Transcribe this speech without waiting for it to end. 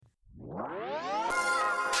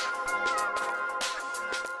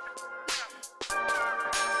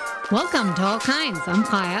Welcome to All Kinds. I'm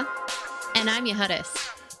Kaya. And I'm Yehudis.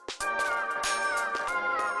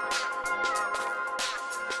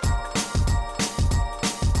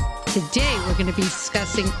 Today we're going to be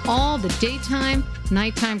discussing all the daytime,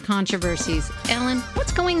 nighttime controversies. Ellen,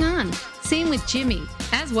 what's going on? Same with Jimmy.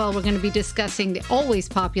 As well, we're going to be discussing the always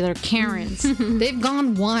popular Karens. They've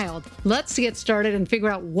gone wild. Let's get started and figure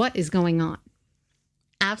out what is going on.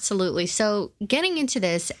 Absolutely. So getting into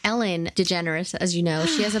this, Ellen DeGeneres, as you know,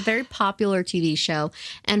 she has a very popular TV show.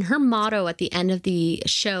 And her motto at the end of the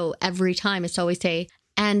show every time is to always say,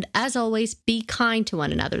 and as always, be kind to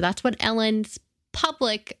one another. That's what Ellen's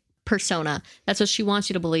public persona, that's what she wants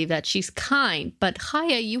you to believe, that she's kind. But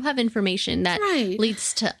Chaya, you have information that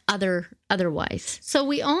leads to otherwise. So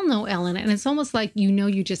we all know Ellen, and it's almost like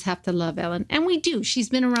you just have to love Ellen. And we do. She's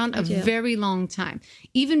been around a very long time.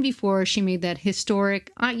 Even before she made that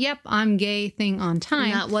historic, yep, I'm gay thing on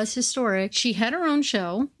time. And that was historic. She had her own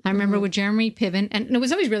show, I remember, with Jeremy Piven. And it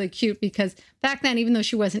was always really cute because back then, even though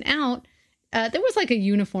she wasn't out, there was like a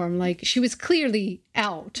uniform, like she was clearly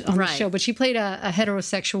out on the show, but she played a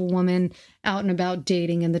heterosexual woman out and about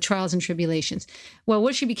dating and the trials and tribulations. Well,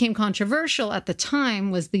 what she became controversial at the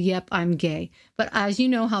time was the yep, I'm gay. But as you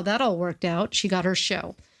know how that all worked out, she got her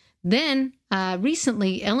show. Then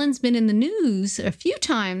recently, Ellen's been in the news a few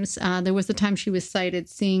times. There was the time she was cited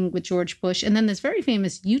seeing with George Bush. And then this very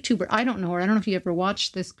famous YouTuber, I don't know her. I don't know if you ever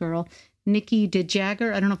watched this girl. Nikki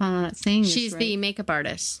DeJagger. I don't know if I'm not saying this She's right. the makeup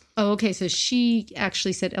artist. Oh, okay. So she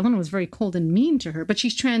actually said Ellen was very cold and mean to her, but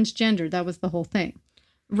she's transgender. That was the whole thing.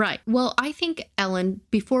 Right. Well, I think Ellen,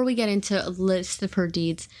 before we get into a list of her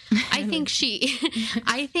deeds, I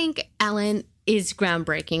think Ellen is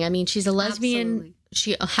groundbreaking. I mean, she's a lesbian. Absolutely.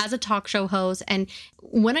 She has a talk show host. And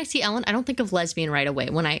when I see Ellen, I don't think of lesbian right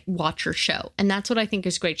away when I watch her show. And that's what I think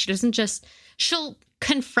is great. She doesn't just, she'll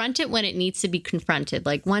confront it when it needs to be confronted.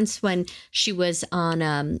 Like once when she was on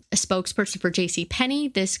a spokesperson for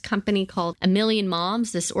JCPenney, this company called A Million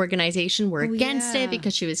Moms, this organization were against it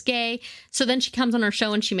because she was gay. So then she comes on her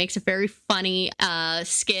show and she makes a very funny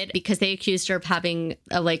skit because they accused her of having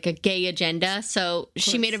a gay agenda. So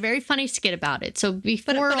she made a very funny skit about it. So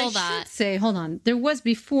before all that, hold on, there was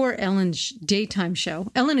before Ellen's daytime show.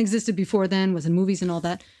 Ellen existed before then, was in movies and all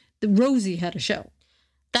that. Rosie had a show.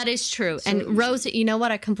 That is true. So, and Rosie, you know what?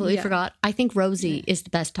 I completely forgot. I think Rosie is the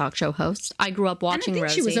best talk show host. I grew up watching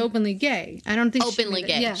Rosie. She was openly gay. I don't think openly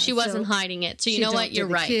gay. Yeah, she wasn't hiding it. So you know what? You're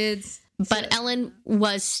right. Kids. But Ellen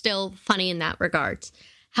was still funny in that regard.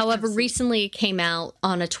 However, recently it came out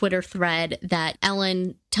on a Twitter thread that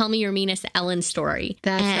Ellen, tell me your meanest Ellen story.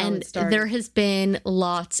 That's how it started. There has been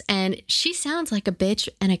lots, and she sounds like a bitch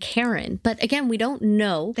and a Karen. But again, we don't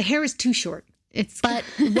know. The hair is too short. But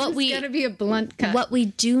what it's got to be a blunt cut. What we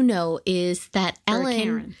do know is that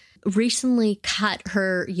Ellen recently cut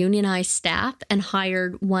her unionized staff and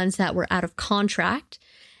hired ones that were out of contract.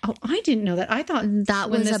 Oh, I didn't know that. I thought that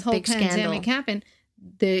was a big scandal. When this whole pandemic happened,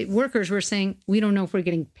 the workers were saying, we don't know if we're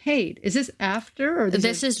getting paid. Is this after? Or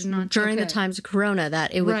this is during the times of Corona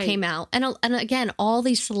that it came out. And again, all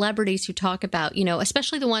these celebrities who talk about,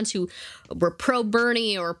 especially the ones who were pro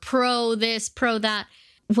Bernie or pro this, pro that.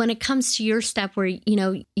 When it comes to your step where,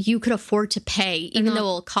 you could afford to pay, even though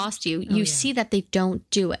it'll cost you, you see that they don't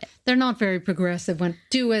do it. They're not very progressive when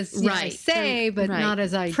do as I say, but not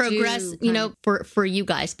as I progress, do. For you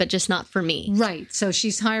guys, but just not for me. Right. So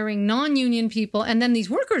she's hiring non-union people. And then these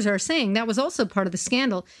workers are saying, that was also part of the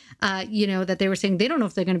scandal, that they were saying they don't know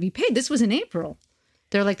if they're going to be paid. This was in April.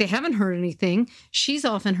 They're like, they haven't heard anything. She's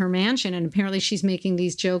off in her mansion, and apparently she's making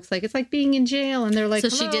these jokes like it's like being in jail. And they're like, so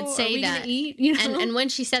she did say that. Eat? And when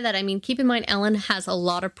she said that, I mean, keep in mind, Ellen has a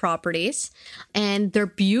lot of properties, and they're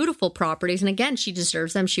beautiful properties. And again, she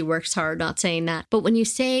deserves them. She works hard, not saying that. But when you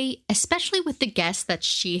say, especially with the guests that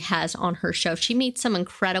she has on her show, she meets some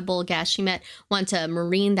incredible guests. She met once a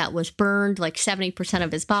Marine that was burned like 70%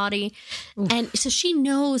 of his body. Oof. And so she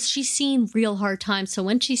knows, she's seen real hard times. So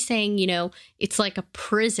when she's saying, it's like a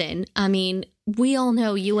prison. I mean, we all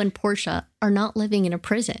know you and Portia are not living in a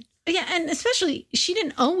prison. Yeah, and especially, she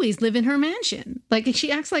didn't always live in her mansion. Like,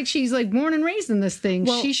 she acts like she's like born and raised in this thing.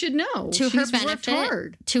 Well, she should know. She's worked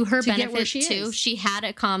hard to her benefit, she too. She had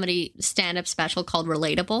a comedy stand-up special called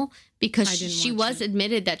Relatable because she was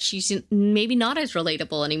admitted that she's maybe not as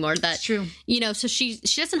relatable anymore. That's true. So she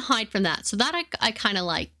doesn't hide from that. So that I kind of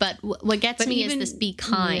like. But what gets me is this be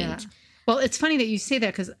kind. Yeah. Well, it's funny that you say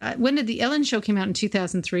that because when did the Ellen Show came out in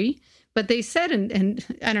 2003? But they said, and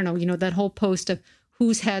I don't know, that whole post of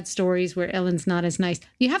who's had stories where Ellen's not as nice.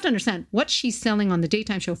 You have to understand what she's selling on the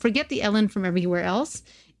daytime show. Forget the Ellen from everywhere else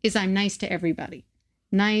is I'm nice to everybody.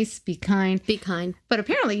 nice, be kind. Be kind. But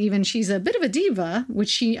apparently even she's a bit of a diva,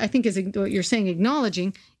 which I think is what you're saying,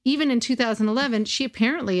 acknowledging. Even in 2011, she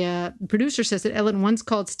apparently, producer says that Ellen once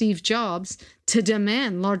called Steve Jobs to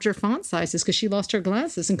demand larger font sizes because she lost her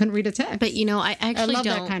glasses and couldn't read a text. But, I actually love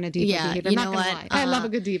that kind of diva behavior. I'm not going to lie. I love a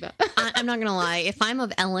good diva. I'm not going to lie. If I'm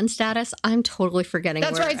of Ellen status, I'm totally forgetting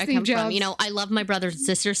where I come from. I love my brothers and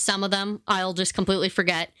sisters. Some of them I'll just completely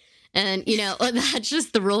forget. And, that's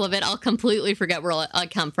just the rule of it. I'll completely forget where I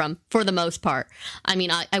come from for the most part. I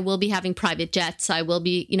mean, I will be having private jets. I will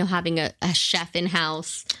be, having a chef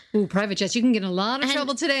in-house. Ooh, private jets. You can get in a lot of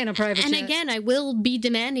trouble today in a private jet. And again, I will be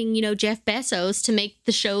demanding, Jeff Bezos to make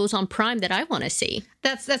the shows on Prime that I want to see.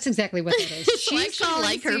 That's exactly what that is. She's calling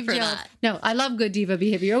like her for that. No, I love good diva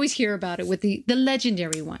behavior. You always hear about it with the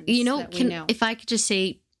legendary ones. If I could just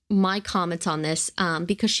say my comments on this,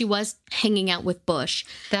 because she was hanging out with Bush.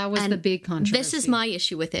 That was the big controversy. This is my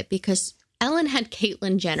issue with it, because Ellen had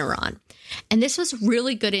Caitlyn Jenner on. And this was a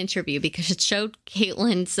really good interview because it showed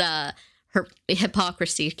Caitlyn's her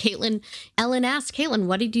hypocrisy. Ellen asked Caitlyn,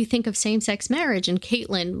 what did you think of same-sex marriage? And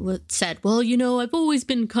Caitlyn said, well, I've always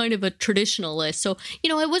been kind of a traditionalist. So,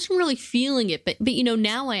 I wasn't really feeling it, but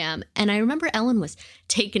now I am. And I remember Ellen was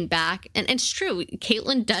taken back. And it's true.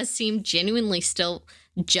 Caitlyn does seem genuinely still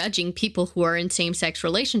judging people who are in same-sex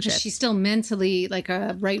relationships. She's still mentally like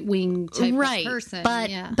a right-wing type of person.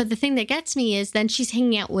 But the thing that gets me is then she's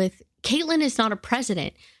hanging out with, Caitlyn is not a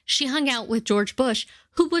president. She hung out with George Bush,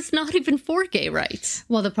 who was not even for gay rights.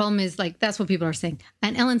 Well, the problem is, that's what people are saying.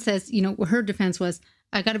 And Ellen says, her defense was,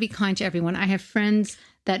 I got to be kind to everyone. I have friends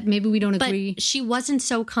that maybe we don't agree. But she wasn't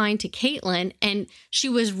so kind to Caitlyn, and she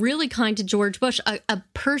was really kind to George Bush, a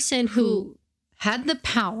person who had the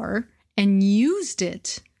power and used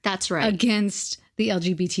it. That's right. Against the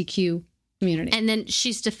LGBTQ community. And then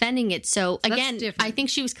she's defending it. So again, I think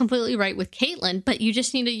she was completely right with Caitlyn, but you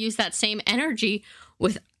just need to use that same energy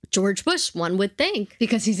with George Bush, one would think.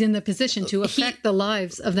 Because he's in the position to affect the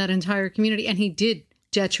lives of that entire community. And he did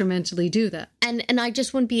detrimentally do that. And I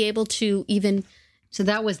just wouldn't be able to even... So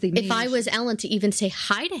that was the... If I was Ellen, to even say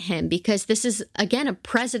hi to him, because this is, again, a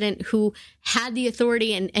president who had the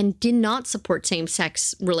authority and did not support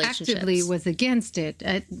same-sex relationships. Actively was against it.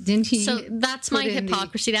 Didn't he? So that's my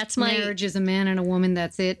hypocrisy. That's my... Marriage is a man and a woman,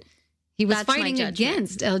 that's it. He was fighting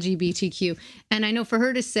against LGBTQ. And I know for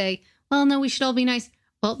her to say, well, no, we should all be nice.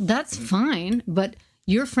 Well, that's fine, but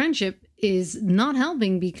your friendship is not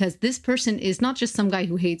helping because this person is not just some guy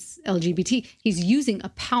who hates LGBT. He's using a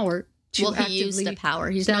power to he used the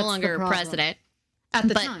power. He's no longer president. At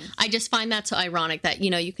the time. I just find that so ironic that,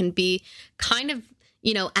 you can be kind of,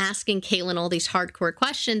 asking Caitlyn all these hardcore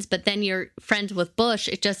questions, but then you're friends with Bush.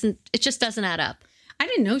 It just doesn't add up. I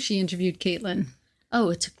didn't know she interviewed Caitlyn. Oh,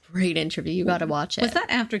 it's a great interview. You got to watch it. Was that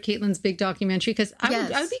after Caitlyn's big documentary? Because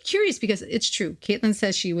I would be curious, because it's true. Caitlyn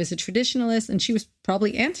says she was a traditionalist and she was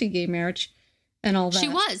probably anti-gay marriage and all that. She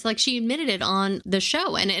was. She admitted it on the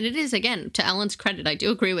show. And it is, again, to Ellen's credit, I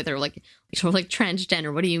do agree with her. Sort of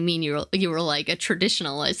transgender. What do you mean you were like a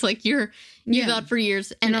traditionalist? You thought for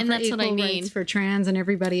years. And that's what I mean. For trans and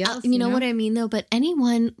everybody else. You know what I mean, though? But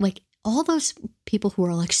anyone, all those people who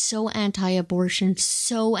are so anti-abortion,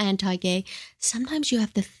 so anti-gay, sometimes you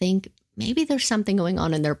have to think maybe there's something going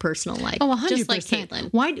on in their personal life. Oh, 100%. Just like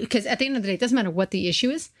Caitlyn. Why? Because at the end of the day, it doesn't matter what the issue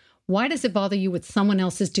is. Why does it bother you what someone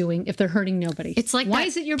else is doing if they're hurting nobody? It's like, why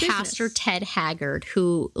is it your business? Pastor Ted Haggard,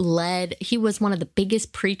 he was one of the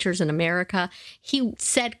biggest preachers in America. He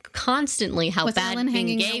said constantly how bad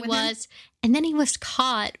being gay was. And then he was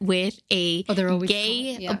caught with a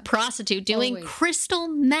prostitute doing crystal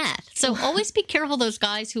meth. So always be careful those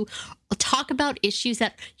guys who talk about issues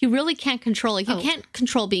that you really can't control. You can't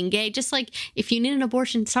control being gay. Just like if you need an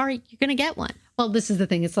abortion, sorry, you're going to get one. Well, this is the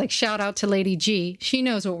thing. It's shout out to Lady G. She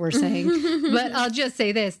knows what we're saying. But I'll just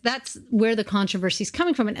say this. That's where the controversy is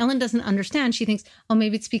coming from. And Ellen doesn't understand. She thinks,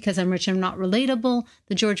 maybe it's because I'm rich and I'm not relatable.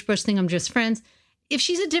 The George Bush thing, I'm just friends. If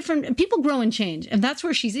she's people grow and change. And that's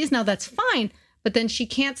where she is now. That's fine. But then she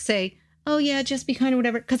can't say, oh, yeah, just be kind or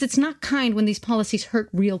whatever. Because it's not kind when these policies hurt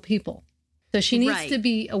real people. So she needs to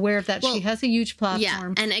be aware of that. Well, she has a huge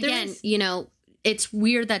platform. Yeah. And again, it's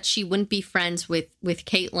weird that she wouldn't be friends with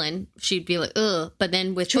Caitlyn. She'd be like, ugh. But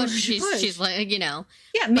then with Bush, she's like, Yeah,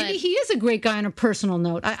 maybe he is a great guy on a personal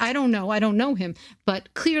note. I don't know. I don't know him.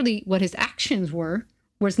 But clearly what his actions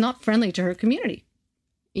was not friendly to her community.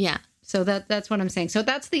 Yeah. So that's what I'm saying. So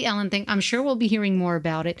that's the Ellen thing. I'm sure we'll be hearing more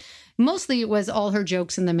about it. Mostly it was all her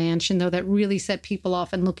jokes in the mansion, though, that really set people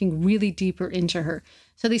off and looking really deeper into her.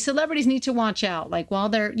 So these celebrities need to watch out. Like while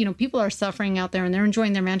they're, people are suffering out there and they're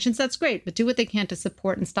enjoying their mansions, that's great. But do what they can to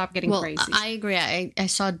support and stop getting crazy. I agree. I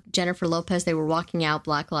saw Jennifer Lopez. They were walking out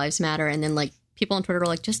Black Lives Matter. And then like people on Twitter were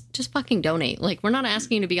like, just fucking donate. Like, we're not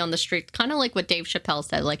asking you to be on the streets. Kind of like what Dave Chappelle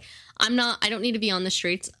said. Like, I don't need to be on the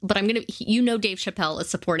streets, but I'm going to, Dave Chappelle is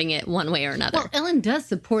supporting it one way or another. Well, Ellen does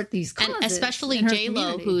support these causes. And especially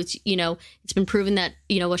J-Lo, who's, it's been proven that,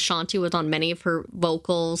 Ashanti was on many of her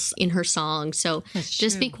vocals in her songs. So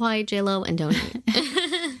just be quiet, J-Lo, and donate.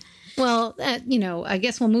 Well, I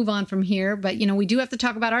guess we'll move on from here. But, we do have to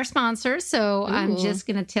talk about our sponsors. So I'm just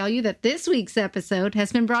going to tell you that this week's episode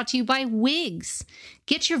has been brought to you by Wigs.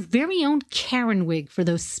 Get your very own Karen wig for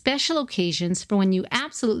those special occasions for when you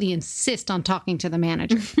absolutely insist on talking to the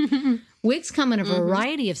manager. Wigs come in a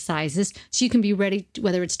variety of sizes, so you can be ready,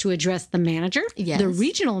 whether it's to address the manager, the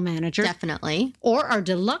regional manager, definitely, or our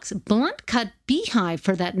deluxe blunt cut beehive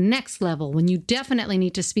for that next level when you definitely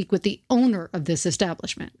need to speak with the owner of this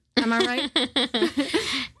establishment. Am I right?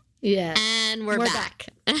 Yes. And we're back.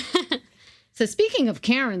 So speaking of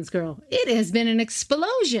Karens, girl, it has been an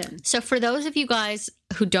explosion. So for those of you guys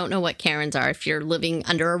who don't know what Karens are, if you're living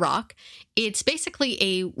under a rock, it's basically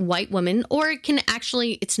a white woman, or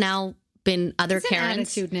it's now been other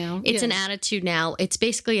Karens. It's an attitude now. It's an attitude now. It's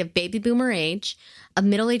basically a baby boomer age, a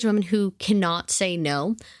middle-aged woman who cannot say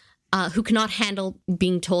no, who cannot handle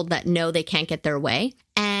being told that no, they can't get their way.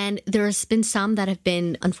 And there's been some that have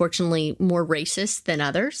been, unfortunately, more racist than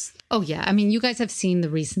others. Oh, yeah. I mean, you guys have seen the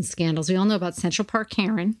recent scandals. We all know about Central Park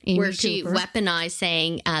Karen, Amy where she Cooper. Weaponized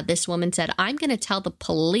saying, this woman said, I'm going to tell the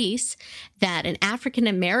police that an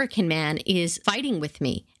African-American man is fighting with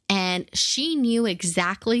me. And she knew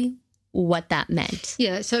exactly what that meant.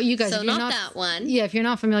 Yeah, so you guys... So not that one. Yeah, if you're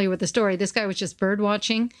not familiar with the story, this guy was just bird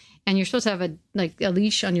watching, and you're supposed to have a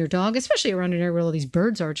leash on your dog, especially around an area where all these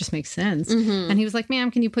birds are. It just makes sense. Mm-hmm. And he was like,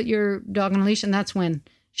 ma'am, can you put your dog on a leash? And that's when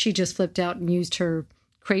she just flipped out and used her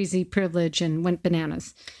crazy privilege and went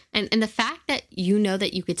bananas. And the fact that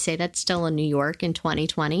that you could say that still in New York in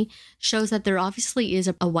 2020 shows that there obviously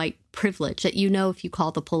is a white privilege that if you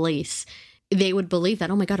call the police, they would believe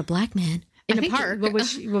that, oh my God, a black man in a park. What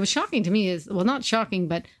was shocking to me is, well, not shocking,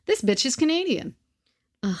 but this bitch is Canadian.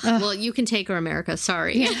 Well, you can take her, America.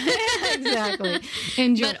 Sorry. Yeah, exactly.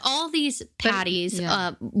 Enjoy. But all these patties,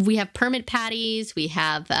 we have permit patties, we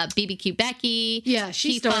have BBQ Becky. Yeah,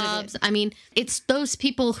 she started it. I mean, it's those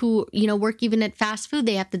people who, work even at fast food,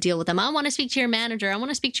 they have to deal with them. I want to speak to your manager. I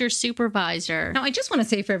want to speak to your supervisor. Now, I just want to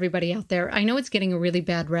say for everybody out there, I know it's getting a really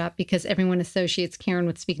bad rap because everyone associates Karen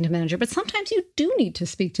with speaking to manager, but sometimes you do need to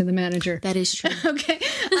speak to the manager. That is true. Okay.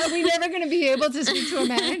 Are we never going to be able to speak to a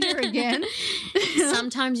manager again?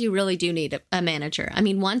 Sometimes you really do need a manager. I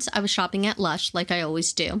mean, once I was shopping at Lush, like I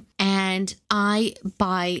always do, and I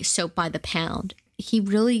buy soap by the pound. He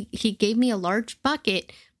gave me a large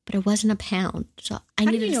bucket, but it wasn't a pound. So I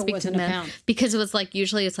needed to speak to the manager because it was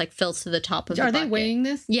usually it's fills to the top of the bucket. Are they weighing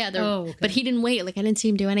this? Yeah, okay. But he didn't weigh it. I didn't see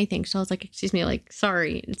him do anything. So I was like, excuse me,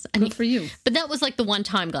 sorry. Good for you. But that was the one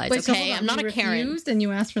time, guys. Wait, okay, so I'm not a Karen. Refused and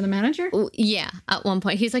you asked for the manager? Yeah, at one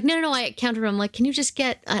point he's like, no. I countered him. Can you just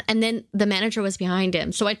get? And then the manager was behind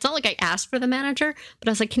him. So it's not like I asked for the manager, but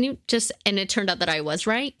I was like, can you just? And it turned out that I was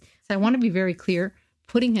right. So I want to be very clear.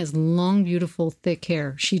 Pudding has long, beautiful, thick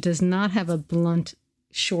hair. She does not have a blunt,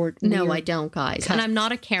 short. No, I don't, guys. Cut. And I'm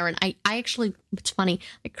not a Karen. I actually, it's funny,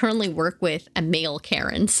 I currently work with a male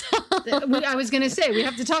Karen. So. I was going to say, we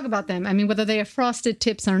have to talk about them. I mean, whether they have frosted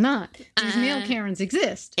tips or not. These male Karens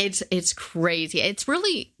exist. It's crazy. It's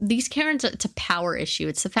really, these Karens, it's a power issue.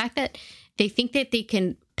 It's the fact that they think that they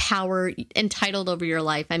can power entitled over your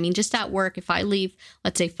life. I mean, just at work, if I leave,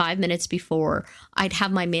 let's say 5 minutes before, I'd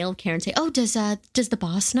have my male Karen say, oh, does the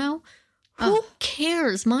boss know? Who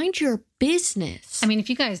cares? Mind your business. I mean, if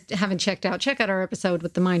you guys haven't check out our episode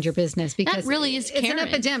with the Mind Your Business, because that really is Karen. It's an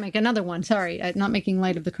epidemic. Another one. Sorry, not making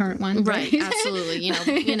light of the current one. Right. Absolutely.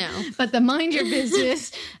 You know. But the Mind Your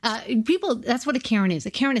Business, people, that's what a Karen is.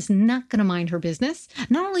 A Karen is not going to mind her business.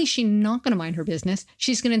 Not only is she not going to mind her business,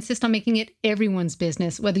 she's going to insist on making it everyone's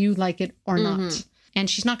business, whether you like it or not. And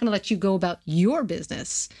she's not going to let you go about your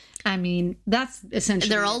business. I mean, that's essentially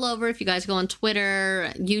They're all over. If you guys go on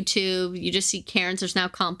Twitter, YouTube, you just see Karens. There's now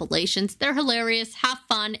compilations. They're hilarious. Have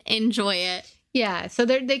fun. Enjoy it. Yeah. So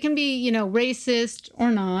they can be, racist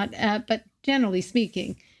or not, but generally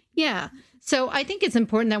speaking, yeah. So I think it's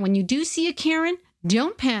important that when you do see a Karen,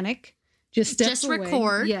 don't panic. Just away.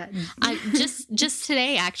 Record. Yeah. I just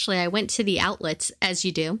today, actually, I went to the outlets, as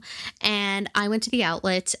you do. And I went to the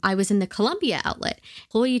outlets. I was in the Columbia outlet.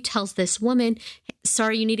 Employee tells this woman,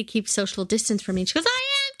 sorry, you need to keep social distance from me. She goes, I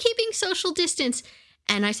am keeping social distance.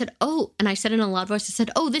 And I said, oh, and I said in a loud voice, I said,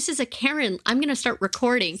 oh, this is a Karen. I'm going to start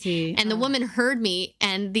recording. And the woman heard me,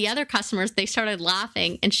 and the other customers, they started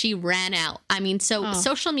laughing, and she ran out. I mean,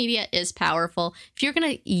 social media is powerful. If you're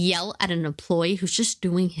going to yell at an employee who's just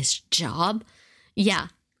doing his job, yeah,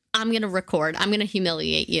 I'm going to record. I'm going to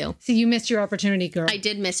humiliate you. See, you missed your opportunity, girl. I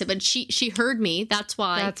did miss it, but she heard me. That's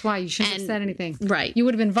why. That's why you shouldn't have said anything. Right. You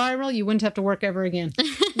would have been viral. You wouldn't have to work ever again.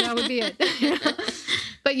 That would be it.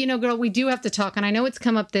 But, girl, we do have to talk. And I know it's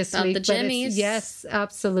come up this week. The Jimmys. Yes,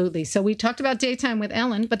 absolutely. So we talked about Daytime with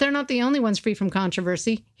Ellen, but they're not the only ones free from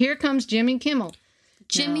controversy. Here comes Jimmy Kimmel.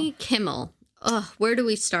 Jimmy Kimmel. Ugh, where do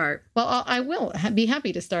we start? Well, I will be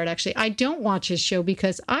happy to start, actually. I don't watch his show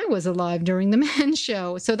because I was alive during the Men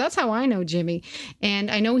Show. So that's how I know Jimmy.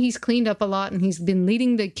 And I know he's cleaned up a lot, and he's been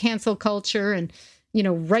leading the cancel culture and,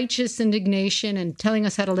 righteous indignation and telling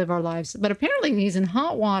us how to live our lives. But apparently he's in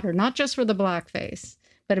hot water, not just for the blackface,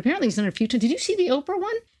 but apparently he's in a few times. Did you see the Oprah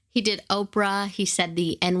one? He did Oprah. He said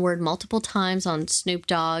the N-word multiple times on Snoop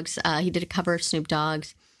Dogg's. He did a cover of Snoop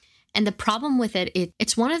Dogg's. And the problem with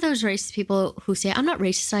it's one of those racist people who say, I'm not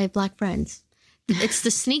racist, I have black friends. It's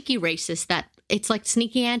the sneaky racist that it's like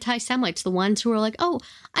sneaky anti-Semites, the ones who are like, oh,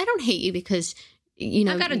 I don't hate you because,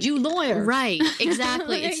 I got a Jew lawyer. Right,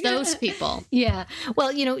 exactly. It's those people. Yeah.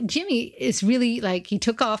 Well, Jimmy is really he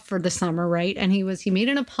took off for the summer, right? And he made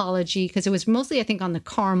an apology because it was mostly, I think, on the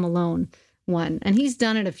Karl Malone one. And he's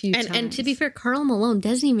done it a few times. And to be fair, Karl Malone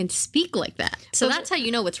doesn't even speak like that. So that's how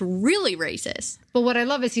you know it's really racist. But what I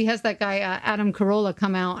love is he has that guy, Adam Carolla,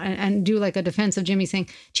 come out and do a defense of Jimmy, saying,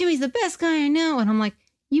 Jimmy's the best guy I know. And I'm like,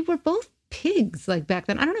 you were both pigs back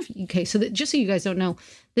then. I don't know if, okay, so just so you guys don't know,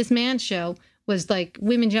 this Man Show was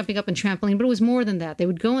women jumping up and trampoline, but it was more than that. They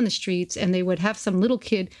would go in the streets and they would have some little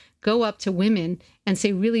kid go up to women and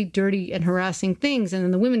say really dirty and harassing things. And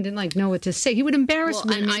then the women didn't know what to say. He would embarrass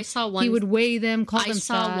women. And I saw one. He would weigh them, call them fat. I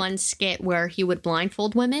saw one skit where he would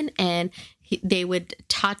blindfold women and they would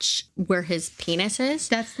touch where his penis is.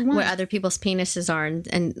 That's the one. Where other people's penises are.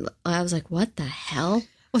 And I was like, what the hell?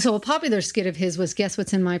 Well, so a popular skit of his was, guess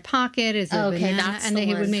what's in my pocket? Is a banana? That's and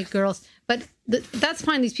he would make girls. But that's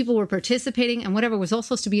fine. These people were participating and whatever was all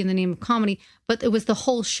supposed to be in the name of comedy. But it was the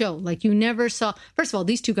whole show. You never saw. First of all,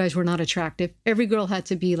 these two guys were not attractive. Every girl had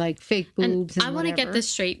to be fake boobs. And I want to get this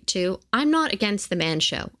straight too. I'm not against the Man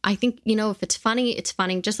Show. I think, if it's funny, it's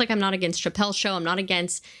funny. Just like I'm not against Chappelle's show. I'm not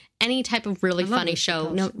against any type of really funny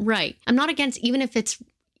show. No, right. I'm not against, even if it's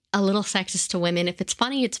a little sexist to women. If it's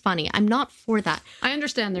funny, it's funny. I'm not for that. I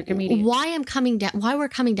understand they're comedians. Why we're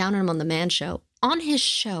coming down on him on the Man Show. On his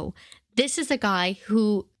show, this is a guy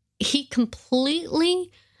who he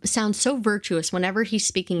completely sounds so virtuous whenever he's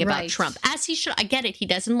speaking about Trump. As he should. I get it. He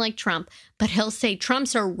doesn't like Trump, but he'll say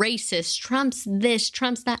Trump's a racist, Trump's this,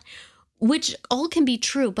 Trump's that. Which all can be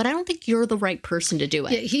true, but I don't think you're the right person to do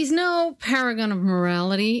it. Yeah, he's no paragon of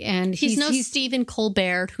morality, and he's no Stephen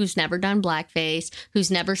Colbert, who's never done blackface,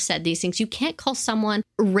 who's never said these things. You can't call someone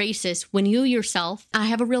racist when you yourself, I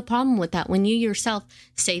have a real problem with that, when you yourself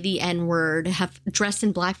say the N-word, have dressed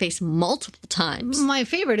in blackface multiple times. My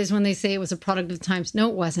favorite is when they say it was a product of the times. No,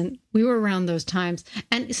 it wasn't. We were around those times.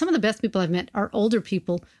 And some of the best people I've met are older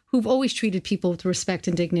people who've always treated people with respect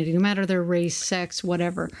and dignity, no matter their race, sex,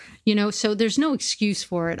 whatever. So there's no excuse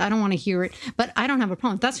for it. I don't want to hear it, but I don't have a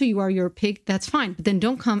problem. If that's who you are, you're a pig, that's fine. But then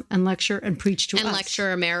don't come and lecture and preach to us. And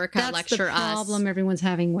lecture America, lecture us. That's the problem everyone's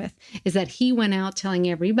having with, is that he went out telling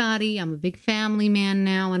everybody, I'm a big family man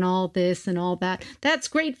now and all this and all that. That's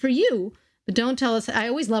great for you. But don't tell us. I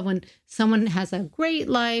always love when someone has a great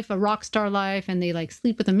life, a rock star life, and they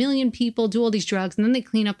sleep with 1 million people, do all these drugs, and then they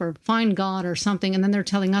clean up or find God or something, and then they're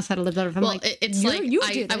telling us how to live better.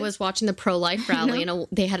 I was watching the pro-life rally, and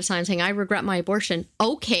they had a sign saying, I regret my abortion.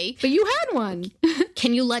 Okay. But you had one.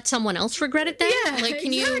 Can you let someone else regret it then? Yeah,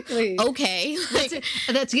 can exactly. You? Okay.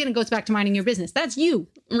 That's again, it goes back to minding your business. That's you.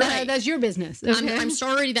 Right. That's your business. Okay? I'm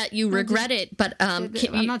sorry that you regret it, but I'm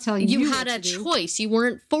not telling you. You had a choice. You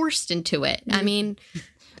weren't forced into it. I mean...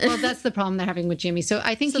 Well, that's the problem they're having with Jimmy. So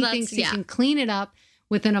I think he thinks he can clean it up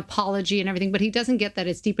with an apology and everything, but he doesn't get that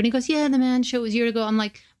it's deep. And he goes, yeah, the Man Show was a year ago. I'm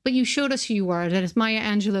like, but you showed us who you are. And as Maya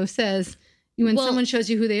Angelou says, when someone shows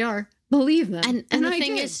you who they are, believe them. And the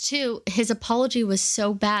thing is, too, his apology was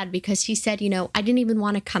so bad because he said, I didn't even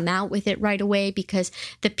want to come out with it right away because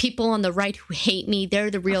the people on the right who hate me, they're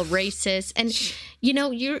the real racists. And,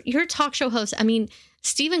 you're a talk show host. I mean,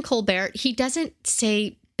 Stephen Colbert, he doesn't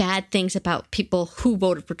say bad things about people who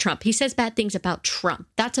voted for Trump. He says bad things about Trump.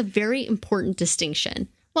 That's a very important distinction.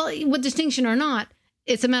 Well, with distinction or not,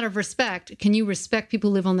 it's a matter of respect. Can you respect people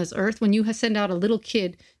who live on this earth? When you send out a little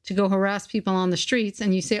kid to go harass people on the streets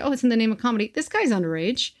and you say, oh, it's in the name of comedy, this guy's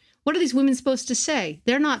underage. What are these women supposed to say?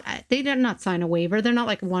 They did not sign a waiver. They're not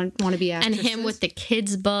like want to be actresses. And him with the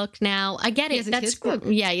kids book now. I get it. He has a kids book.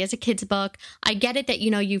 Yeah, he has a kids book. I get it that,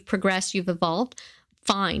 you've progressed, you've evolved.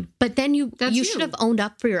 Fine. But then you should have owned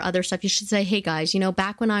up for your other stuff. You should say, hey, guys,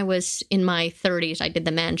 back when I was in my 30s, I did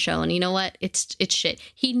the Man Show. And you know what? It's shit.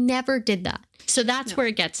 He never did that. So that's where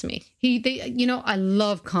it gets me. I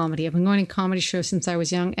love comedy. I've been going to comedy shows since I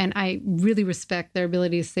was young, and I really respect their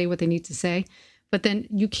ability to say what they need to say. But then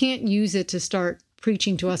you can't use it to start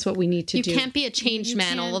preaching to us what we need to do. You can't be a changed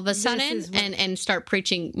man all of a sudden and start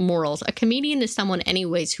preaching morals. A comedian is someone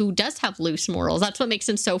anyways who does have loose morals. That's what makes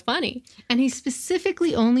him so funny. And he's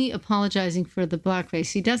specifically only apologizing for the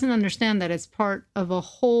blackface. He doesn't understand that it's part of a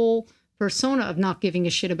whole persona of not giving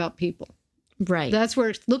a shit about people. Right. That's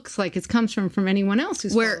where it looks like it comes from anyone else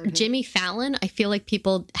who's where Jimmy Fallon, I feel like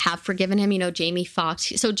people have forgiven him. Jamie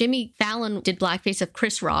Foxx. So Jimmy Fallon did blackface of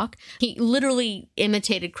Chris Rock. He literally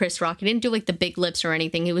imitated Chris Rock. He didn't do like the big lips or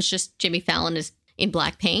anything. It was just Jimmy Fallon is in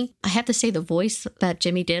black paint. I have to say the voice that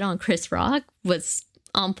Jimmy did on Chris Rock was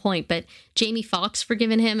on point, but Jamie Foxx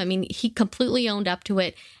forgiven him. I mean, he completely owned up to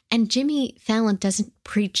it. And Jimmy Fallon doesn't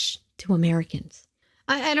preach to Americans.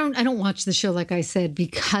 I don't watch the show, like I said,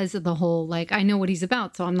 because of the whole, I know what he's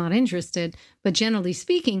about, so I'm not interested. But generally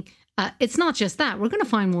speaking, it's not just that. We're going to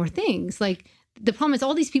find more things. Like, the problem is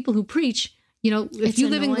all these people who preach, if you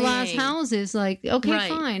live in glass houses, okay,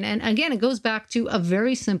 fine. And again, it goes back to a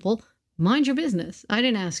very simple, mind your business. I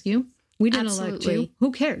didn't ask you. We didn't elect you.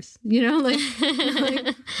 Who cares?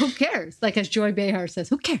 Who cares? Like as Joy Behar says,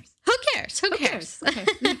 who cares? Who cares? Who cares? Okay.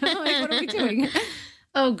 What are we doing?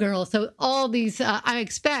 Oh, girl. So all these, I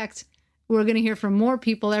expect we're going to hear from more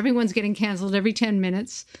people. Everyone's getting canceled every 10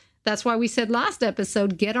 minutes. That's why we said last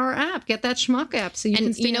episode, get our app, get that schmuck app so you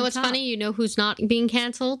can stay on what's top. funny? Who's not being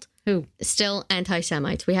canceled? Who? Still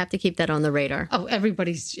anti-Semites. We have to keep that on the radar. Oh,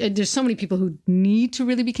 there's so many people who need to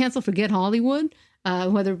really be canceled. Forget Hollywood,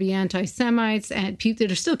 whether it be anti-Semites and people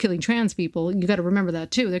that are still killing trans people. You got to remember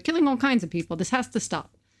that too. They're killing all kinds of people. This has to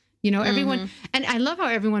stop. Everyone, and I love how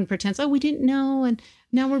everyone pretends, oh, we didn't know, and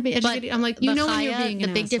now we're being educated. I'm like, when you're being an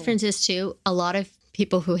the big asshole. difference is, too, a lot of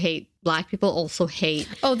people who hate Black people also hate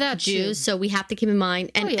Jews. True. So we have to keep in mind,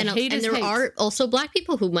 and there are also Black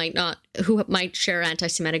people who might share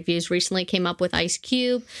anti-Semitic views. Recently came up with Ice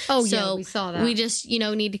Cube. Oh, so yeah, we saw that. We just,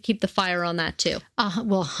 need to keep the fire on that, too.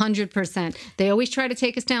 Well, 100%. They always try to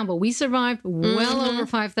take us down, but we survived well over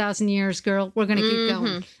 5,000 years, girl. We're going to keep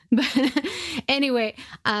going. But anyway,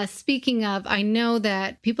 speaking of, I know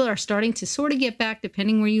that people are starting to sort of get back,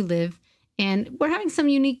 depending where you live. And we're having some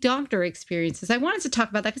unique doctor experiences. I wanted to talk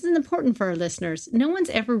about that because it's important for our listeners. No one's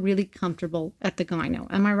ever really comfortable at the gyno.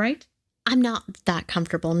 Am I right? I'm not that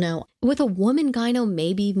comfortable, no. With a woman gyno,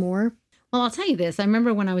 maybe more. Well, I'll tell you this. I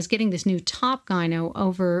remember when I was getting this new top gyno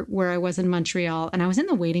over where I was in Montreal, and I was in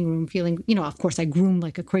the waiting room feeling, of course, I groomed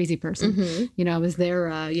like a crazy person. Mm-hmm. I was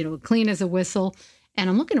there, clean as a whistle. And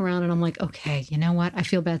I'm looking around and I'm like, okay, you know what? I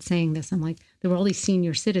feel bad saying this. I'm like, there were all these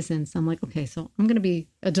senior citizens. I'm like, okay, so I'm going to be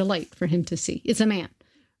a delight for him to see. It's a man,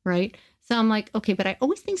 right? So I'm like, okay, but I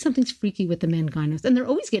always think something's freaky with the men gynos, and they're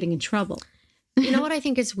always getting in trouble. You know what I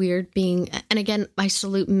think is weird and again, I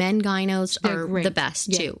salute men gynos are the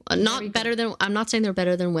best too. Not better than, I'm not saying they're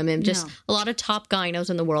better than women, just a lot of top gynos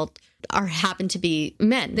in the world happen to be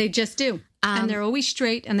men. They just do. And they're always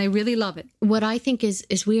straight and they really love it. What I think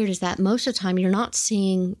is weird is that most of the time you're not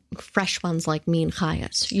seeing fresh ones like me and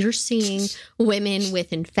Chayas. You're seeing women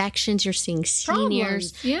with infections. You're seeing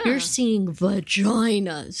seniors. You're seeing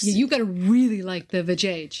vaginas. Yeah, you got to really like the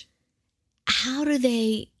vajayge. How do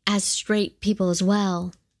they, as straight people as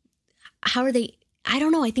well, how are they? I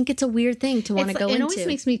don't know. I think it's a weird thing to want to go into. It always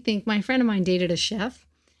makes me think, my friend of mine dated a chef,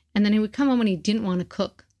 and then he would come home when he didn't want to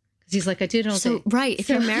cook. He's like, I did it all day. Right. If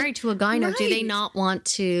you're married to a gyno, do they not want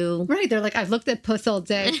to? Right. They're like, I've looked at puss all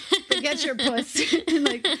day. Forget your puss.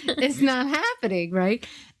 Like, it's not happening. Right.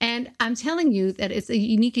 And I'm telling you that it's a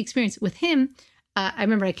unique experience with him. I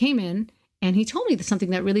remember I came in and he told me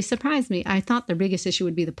something that really surprised me. I thought their biggest issue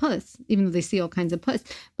would be the puss, even though they see all kinds of puss.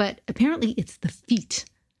 But apparently it's the feet.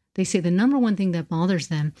 They say the number one thing that bothers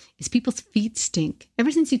them is people's feet stink.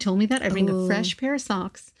 Ever since he told me that, I bring a fresh pair of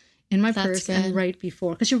socks in my purse and right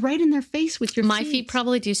before, because you're right in their face with your feet. My feet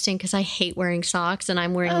probably do stink because I hate wearing socks and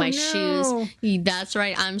I'm wearing my shoes. That's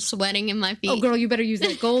right. I'm sweating in my feet. Oh, girl, you better use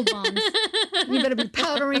that Gold Bond. You better be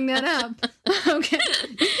powdering that up. Okay.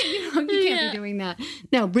 You can't be doing that.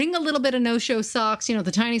 No, bring a little bit of no-show socks,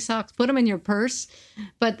 the tiny socks, put them in your purse.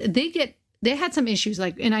 But they had some issues.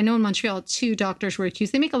 And I know in Montreal, 2 doctors were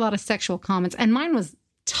accused. They make a lot of sexual comments. And mine was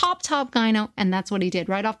top gyno. And that's what he did.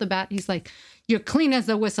 Right off the bat, he's like, "You're clean as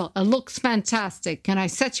a whistle. It looks fantastic. Can I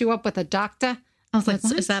set you up with a doctor?" I was like,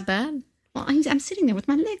 is that bad? Well, I'm sitting there with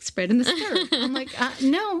my legs spread in the stirrup. I'm like,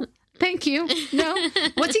 no, thank you. No.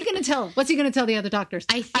 What's he going to tell? What's he going to tell the other doctors?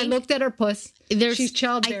 I looked at her puss. She's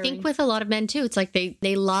childbearing. I think with a lot of men, too, it's like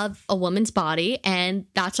they love a woman's body, and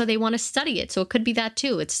that's why they want to study it. So it could be that,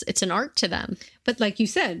 too. It's an art to them. But like you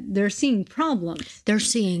said, they're seeing problems. They're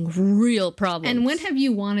seeing real problems. And when have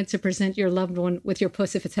you wanted to present your loved one with your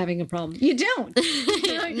puss if it's having a problem? You don't.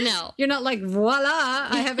 No. You're not like, voila,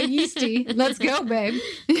 I have a yeasty. Let's go, babe.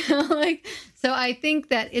 So I think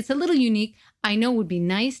that it's a little unique. I know it would be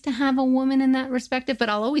nice to have a woman in that perspective, but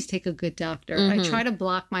I'll always take a good doctor. Mm-hmm. I try to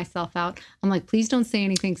block myself out. I'm like, please don't say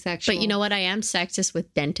anything sexual. But you know what? I am sexist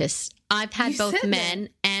with dentists. I've had both men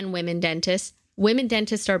and women dentists. Women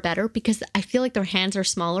dentists are better because I feel like their hands are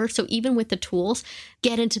smaller. So even with the tools,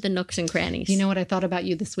 get into the nooks and crannies. You know what I thought about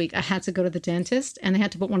you this week? I had to go to the dentist and they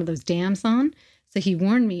had to put one of those dams on. So he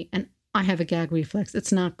warned me, and I have a gag reflex.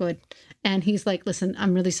 It's not good. And he's like, "Listen,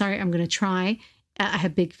 I'm really sorry. I'm going to try. I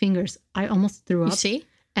have big fingers." I almost threw up. You see?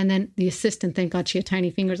 And then the assistant, thank God she had tiny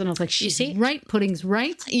fingers. And I was like, "She's right. Pudding's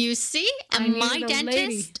right." You see? And my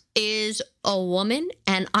dentist is a woman.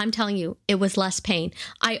 And I'm telling you, it was less pain.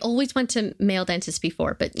 I always went to male dentists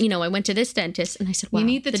before. But, I went to this dentist and I said, wow, you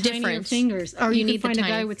need the tinier fingers. Or you need to find a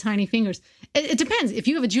guy with tiny fingers. It depends. If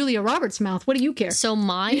you have a Julia Roberts mouth, what do you care? So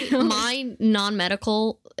my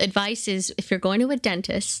non-medical advice is if you're going to a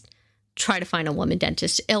dentist, try to find a woman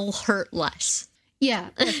dentist. It'll hurt less. Yeah,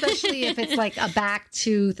 especially if it's like a back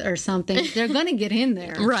tooth or something. They're going to get in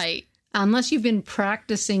there. Right. Unless you've been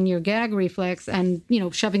practicing your gag reflex and,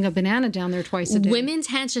 shoving a banana down there twice a day. Women's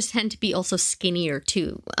hands just tend to be also skinnier,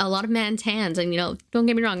 too. A lot of men's hands, and, don't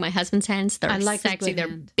get me wrong, my husband's hands, they're sexy,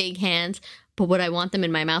 they're big hands. But would I want them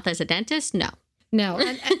in my mouth as a dentist? No. No.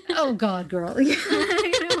 And oh, God, girl.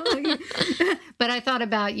 But I thought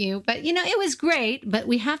about you. But, it was great. But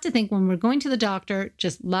we have to think when we're going to the doctor,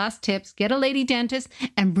 just last tips, get a lady dentist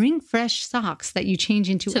and bring fresh socks that you change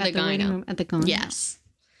into at the waiting room at the gyno. Yes.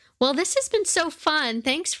 Well, this has been so fun.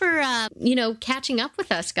 Thanks for, catching up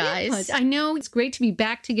with us, guys. Yeah, I know it's great to be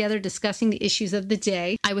back together discussing the issues of the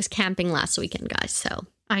day. I was camping last weekend, guys, so.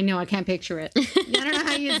 I know. I can't picture it. I don't know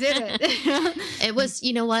how you did it. It was,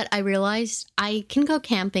 you know what? I realized I can go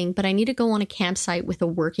camping, but I need to go on a campsite with a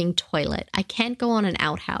working toilet. I can't go on an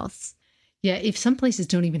outhouse. Yeah, if some places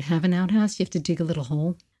don't even have an outhouse, you have to dig a little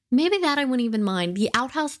hole. Maybe that I wouldn't even mind. The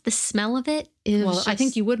outhouse, the smell of it is I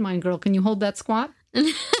think you would mind, girl. Can you hold that squat?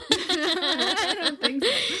 I don't think so.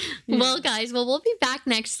 Yeah. Well, guys, we'll be back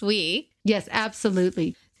next week. Yes,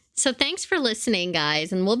 absolutely. So thanks for listening,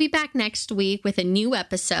 guys, and we'll be back next week with a new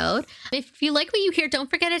episode. If you like what you hear, don't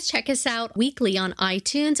forget to check us out weekly on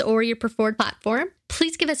iTunes or your preferred platform.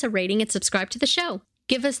 Please give us a rating and subscribe to the show.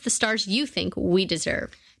 Give us the stars you think we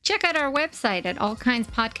deserve. Check out our website at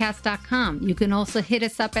allkindspodcast.com. You can also hit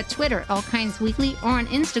us up at Twitter, allkindsweekly, or on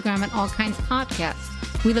Instagram at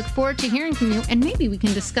allkindspodcast. We look forward to hearing from you, and maybe we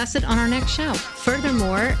can discuss it on our next show.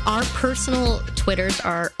 Furthermore, our personal Twitters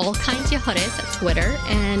are allkindsyahuris at Twitter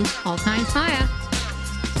and allkindspaya.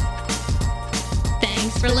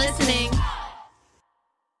 Thanks for listening.